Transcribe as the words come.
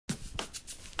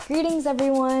Greetings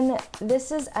everyone,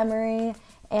 this is Emery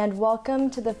and welcome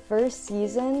to the first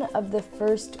season of the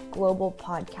First Global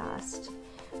Podcast.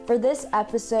 For this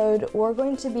episode, we're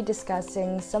going to be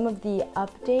discussing some of the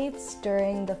updates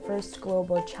during the First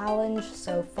Global Challenge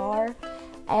so far,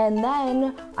 and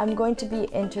then I'm going to be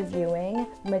interviewing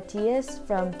Matthias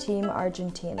from Team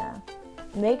Argentina.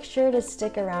 Make sure to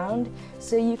stick around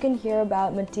so you can hear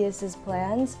about Matthias's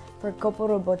plans for Copa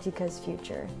Robotica's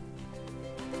future.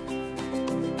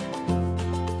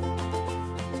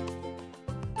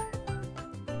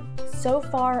 So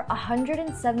far,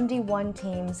 171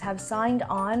 teams have signed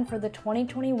on for the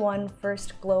 2021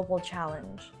 First Global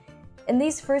Challenge. In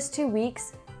these first 2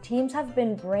 weeks, teams have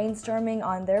been brainstorming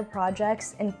on their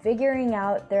projects and figuring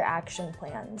out their action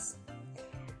plans.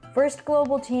 First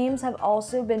Global teams have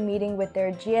also been meeting with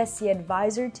their GSC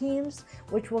advisor teams,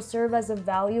 which will serve as a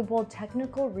valuable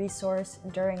technical resource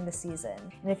during the season.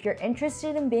 And if you're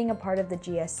interested in being a part of the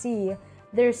GSC,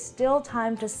 there's still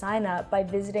time to sign up by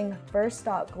visiting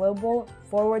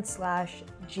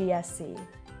first.global/GSC.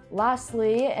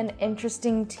 Lastly, an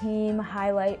interesting team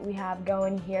highlight we have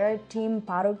going here. Team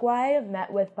Paraguay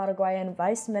met with Paraguayan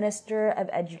Vice Minister of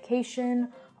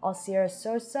Education, Alcier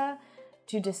Sosa,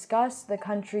 to discuss the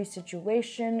country's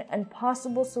situation and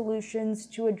possible solutions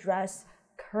to address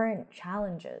current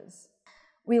challenges.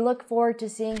 We look forward to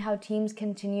seeing how teams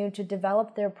continue to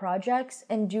develop their projects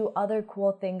and do other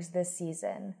cool things this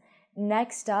season.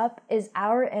 Next up is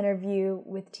our interview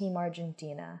with Team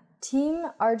Argentina. Team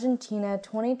Argentina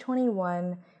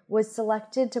 2021 was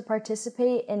selected to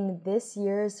participate in this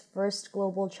year's First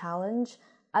Global Challenge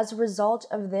as a result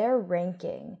of their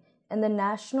ranking in the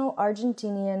national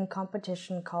Argentinian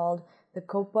competition called the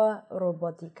Copa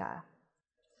Robotica,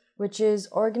 which is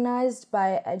organized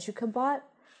by Educabot,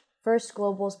 First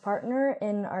Global's partner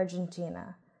in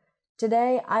Argentina.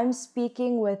 Today, I'm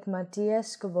speaking with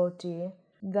Matthias Cavotti,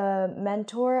 the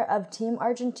mentor of Team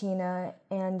Argentina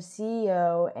and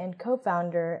CEO and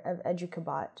co-founder of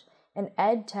Educabot, an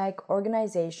ed-tech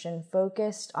organization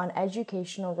focused on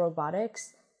educational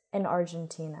robotics in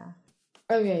Argentina.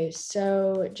 Okay,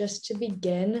 so just to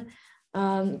begin,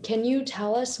 can you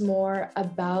tell us more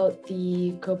about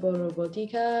the Copa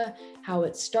Robotica, how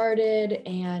it started,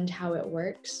 and how it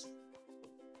works?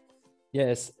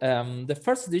 Yes, the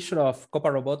first edition of Copa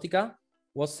Robotica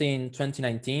was in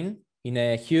 2019 in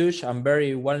a huge and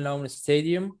very well-known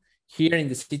stadium here in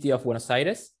the city of Buenos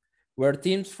Aires, where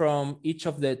teams from each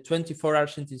of the 24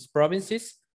 Argentine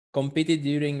provinces competed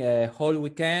during a whole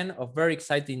weekend of very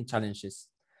exciting challenges.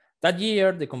 That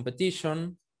year, the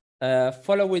competition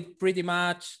followed pretty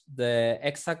much the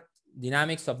exact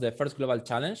dynamics of the first global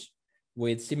challenge,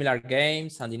 with similar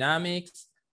games and dynamics,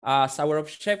 as our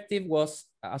objective was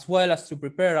as well as to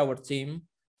prepare our team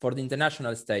for the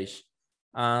international stage.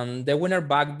 And the winner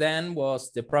back then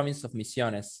was the province of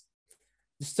Misiones.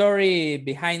 The story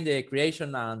behind the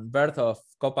creation and birth of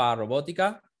Copa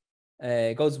Robotica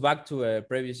goes back to a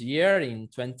previous year in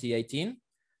 2018.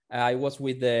 I was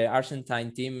with the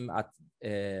Argentine team at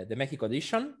the Mexico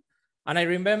edition, and I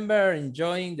remember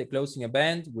enjoying the closing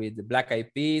event with the Black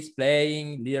Eyed Peas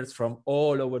playing, leaders from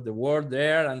all over the world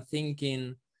there, and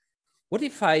thinking, what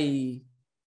if I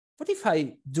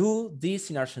do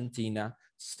this in Argentina?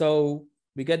 So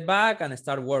we get back and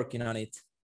start working on it.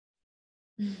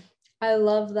 I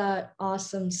love that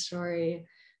awesome story.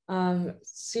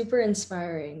 Super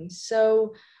inspiring.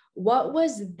 So what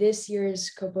was this year's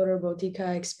Copa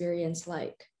Robotica experience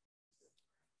like?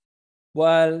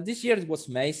 Well, this year was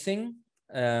amazing.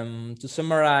 To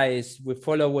summarize, we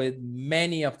followed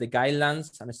many of the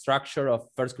guidelines and structure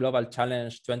of First Global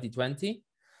Challenge 2020,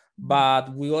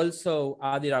 but we also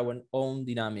added our own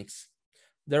dynamics.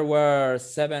 There were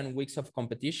 7 weeks of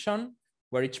competition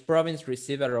where each province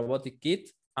received a robotic kit,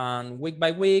 and week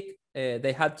by week,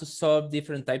 they had to solve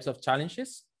different types of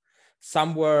challenges.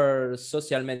 Some were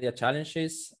social media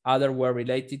challenges, others were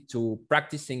related to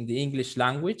practicing the English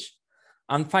language.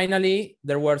 And finally,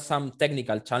 there were some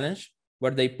technical challenges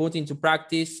where they put into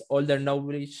practice all their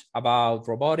knowledge about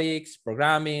robotics,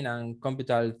 programming, and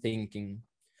computer thinking.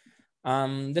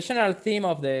 The general theme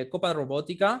of the Copa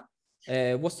Robotica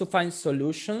was to find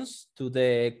solutions to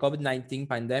the COVID-19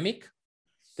 pandemic.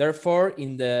 Therefore,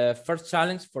 in the first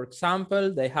challenge, for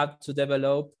example, they had to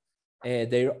develop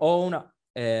their own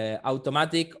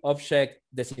automatic object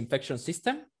disinfection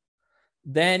system.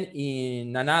 Then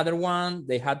in another one,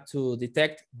 they had to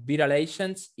detect viral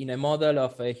agents in a model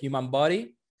of a human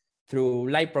body through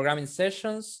live programming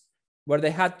sessions where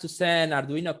they had to send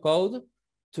Arduino code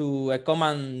to a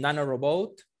common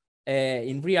nanorobot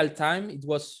in real time. It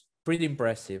was pretty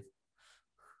impressive.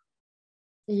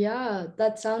 Yeah,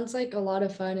 that sounds like a lot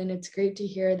of fun, and it's great to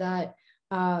hear that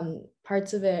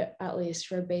parts of it, at least,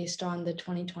 were based on the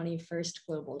 2020 First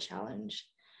Global Challenge.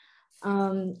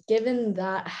 Given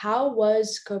that, how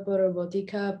was Copa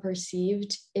Robotica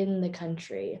perceived in the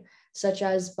country, such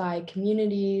as by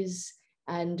communities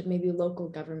and maybe local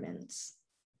governments?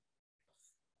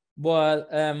 Well,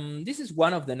 this is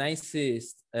one of the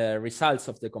nicest results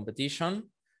of the competition.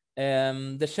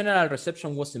 The general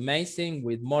reception was amazing,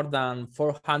 with more than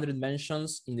 400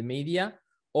 mentions in the media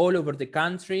all over the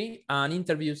country and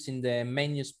interviews in the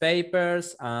main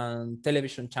newspapers and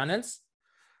television channels.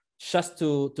 Just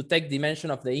to take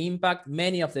dimension of the impact,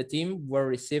 many of the team were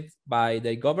received by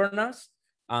the governors,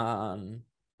 and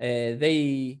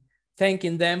they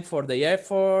thanking them for the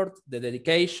effort, the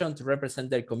dedication to represent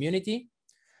their community.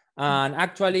 And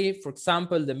actually, for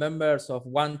example, the members of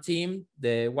one team,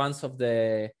 the ones of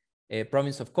the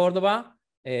province of Cordoba,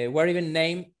 were even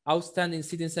named outstanding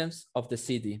citizens of the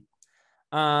city.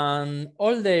 And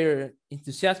all their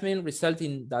enthusiasm resulted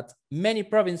in that many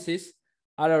provinces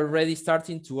are already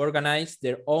starting to organize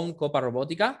their own Copa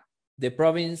Robotica, the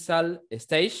provincial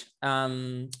stage,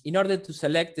 in order to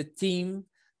select the team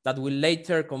that will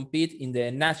later compete in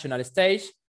the national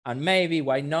stage, and maybe,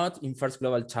 why not, in First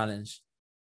Global Challenge.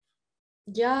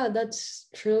 Yeah, that's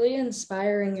truly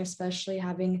inspiring, especially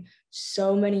having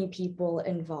so many people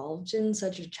involved in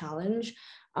such a challenge.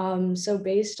 So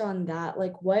based on that,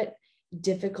 like what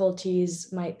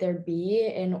difficulties might there be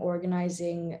in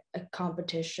organizing a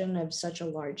competition of such a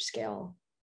large scale?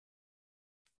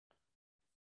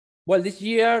 Well, this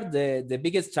year, the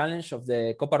biggest challenge of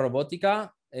the Copa Robotica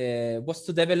was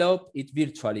to develop it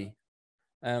virtually.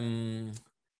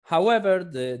 However,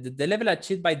 the level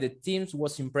achieved by the teams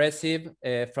was impressive,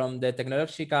 from the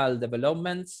technological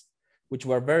developments, which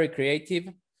were very creative,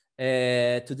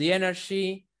 to the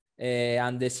energy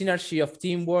and the synergy of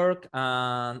teamwork,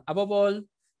 and above all,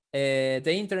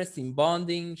 the interest in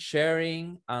bonding,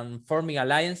 sharing, and forming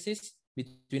alliances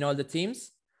between all the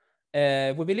teams.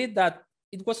 We believe that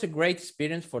it was a great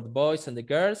experience for the boys and the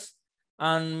girls,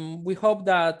 and we hope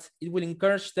that it will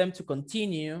encourage them to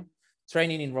continue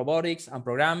training in robotics and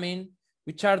programming,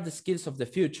 which are the skills of the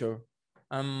future.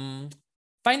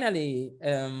 Finally,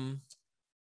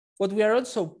 what we are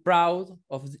also proud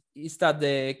of is that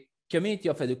the community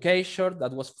of education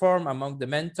that was formed among the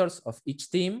mentors of each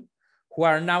team, who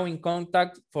are now in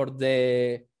contact for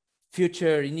the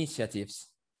future initiatives.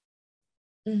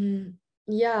 Mm-hmm.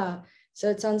 Yeah. So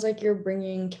it sounds like you're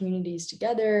bringing communities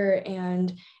together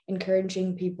and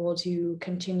encouraging people to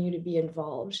continue to be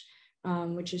involved,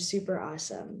 which is super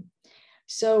awesome.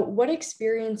 So, what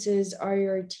experiences are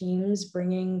your teams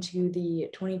bringing to the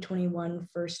 2021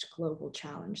 First Global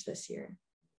Challenge this year?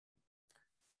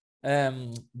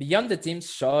 Beyond the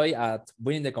team's joy at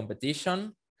winning the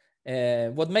competition,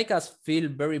 what makes us feel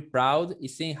very proud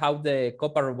is seeing how the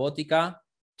Copa Robotica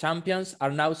champions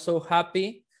are now so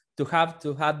happy to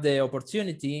have the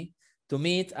opportunity to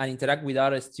meet and interact with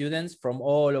other students from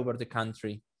all over the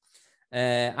country.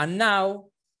 And now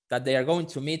that they are going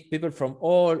to meet people from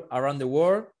all around the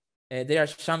world, they are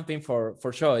jumping for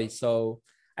joy. So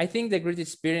I think the great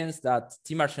experience that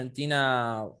Team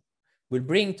Argentina will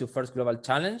bring to First Global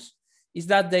Challenge is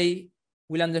that they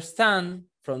will understand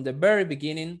from the very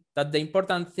beginning that the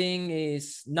important thing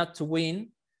is not to win,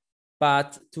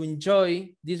 but to enjoy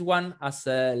this one as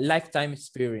a lifetime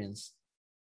experience.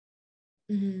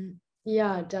 Mm-hmm.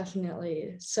 Yeah,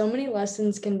 definitely. So many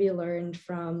lessons can be learned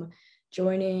from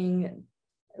joining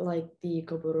like the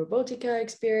Copa Robotica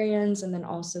experience and then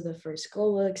also the First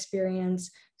Global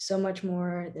experience. So much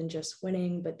more than just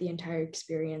winning, but the entire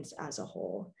experience as a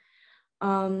whole.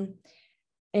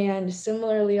 And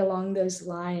similarly, along those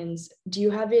lines, do you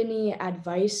have any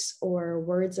advice or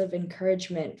words of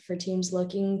encouragement for teams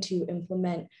looking to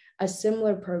implement a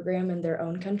similar program in their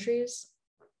own countries?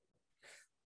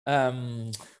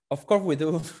 Of course, we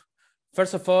do.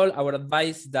 First of all, our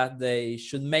advice is that they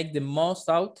should make the most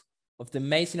out of the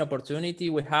amazing opportunity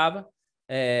we have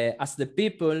as the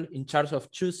people in charge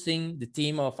of choosing the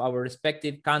team of our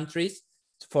respective countries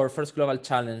for First Global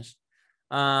Challenge.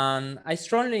 And I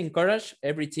strongly encourage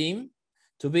every team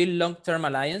to build long-term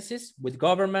alliances with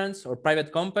governments or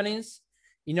private companies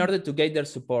in order to get their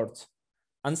support.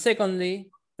 And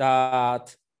secondly,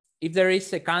 that if there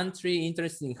is a country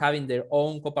interested in having their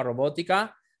own Copa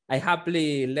Robotica, I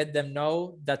happily let them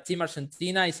know that Team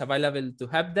Argentina is available to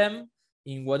help them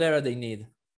in whatever they need.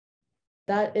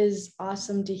 That is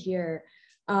awesome to hear.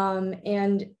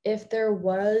 And if there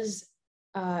was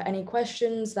any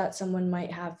questions that someone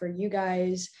might have for you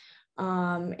guys,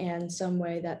 and some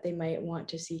way that they might want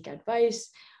to seek advice,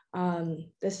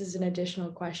 this is an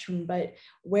additional question, but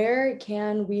where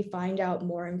can we find out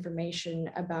more information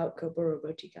about Copa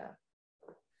Robotica?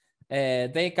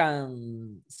 They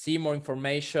can see more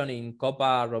information in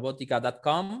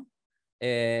coparobotica.com,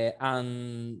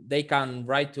 and they can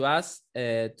write to us,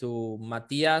 to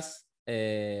Matthias,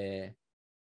 I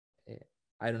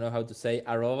don't know how to say,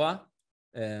 arroba.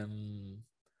 I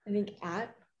think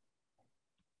at.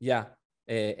 Yeah,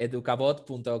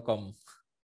 educabot.com.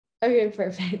 Okay,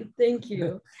 perfect. Thank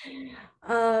you.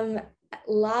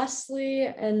 Lastly,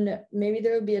 and maybe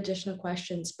there will be additional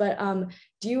questions, but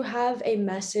do you have a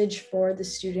message for the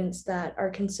students that are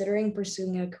considering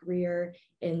pursuing a career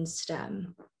in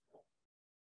STEM?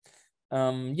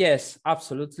 Yes,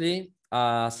 absolutely.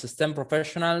 As STEM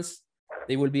professionals,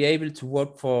 they will be able to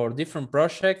work for different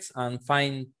projects and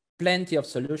find plenty of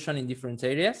solutions in different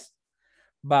areas.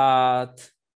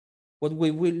 But what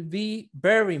will be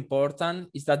very important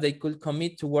is that they could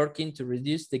commit to working to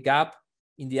reduce the gap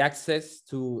in the access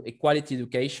to a quality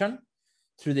education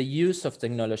through the use of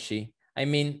technology. I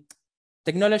mean,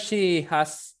 technology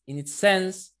has, in its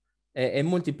sense, a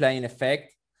multiplying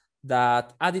effect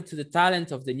that, added to the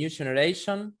talent of the new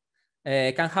generation,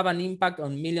 can have an impact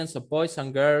on millions of boys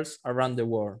and girls around the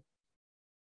world.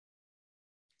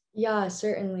 Yeah,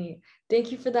 certainly.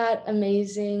 Thank you for that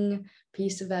amazing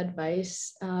piece of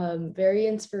advice. Very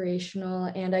inspirational.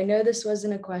 And I know this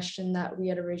wasn't a question that we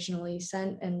had originally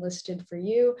sent and listed for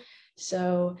you,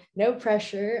 so no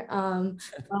pressure.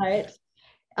 But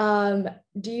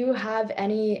do you have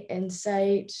any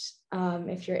insight,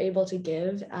 if you're able to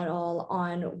give at all,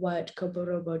 on what Copa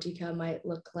Robotica might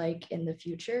look like in the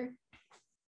future?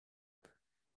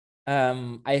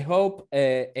 I hope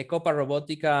a Copa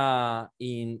Robotica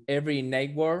in every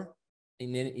neighbor,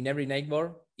 in every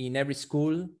neighbor, in every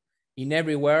school, in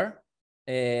everywhere.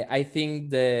 I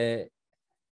think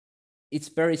it's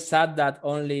very sad that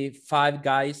only 5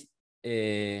 guys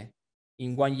in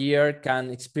 1 year can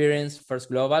experience First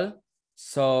Global.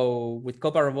 So with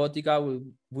Copa Robotica,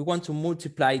 we want to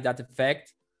multiply that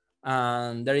effect.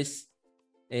 And there is,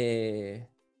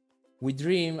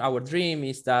 our dream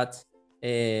is that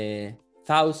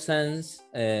thousands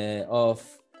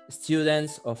of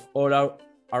students of all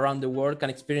around the world can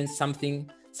experience something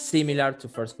similar to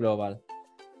First Global.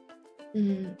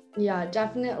 Yeah,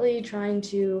 definitely trying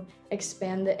to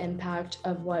expand the impact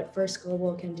of what First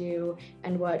Global can do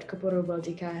and what Copa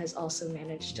Robotica has also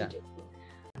managed to do.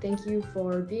 Thank you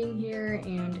for being here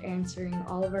and answering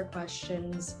all of our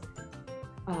questions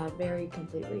very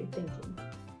completely. Thank you.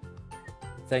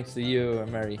 Thanks to you,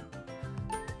 Mary.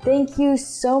 Thank you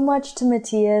so much to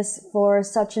Matthias for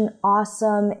such an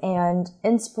awesome and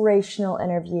inspirational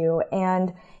interview,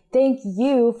 and thank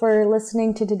you for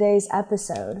listening to today's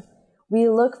episode. We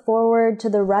look forward to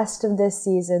the rest of this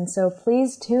season, so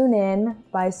please tune in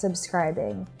by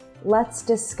subscribing. Let's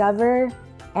discover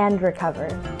and recover.